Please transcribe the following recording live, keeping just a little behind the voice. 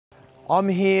I'm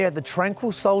here at the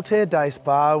tranquil Saltair Day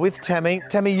Spa with Tammy.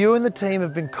 Tammy, you and the team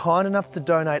have been kind enough to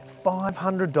donate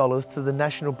 $500 to the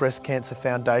National Breast Cancer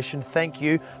Foundation. Thank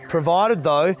you. Provided,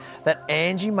 though, that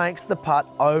Angie makes the putt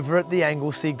over at the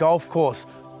Anglesea Golf Course.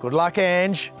 Good luck,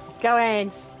 Ange. Go,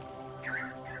 Ange.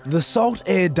 The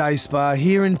Saltair Day Spa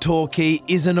here in Torquay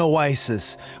is an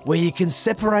oasis where you can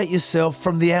separate yourself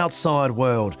from the outside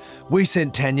world. We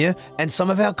sent Tania and some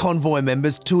of our Convoy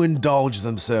members to indulge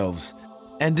themselves.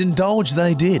 And indulge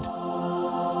they did.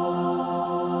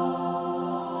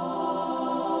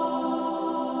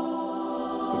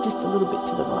 Just a little bit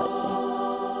to the right there.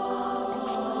 Oh,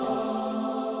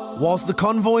 excellent. Whilst the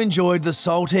Convoy enjoyed the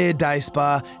Saltair Day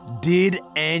Spa, did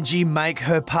Angie make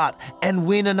her putt and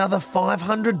win another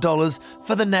 $500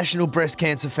 for the National Breast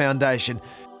Cancer Foundation?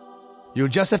 You'll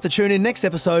just have to tune in next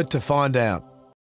episode to find out.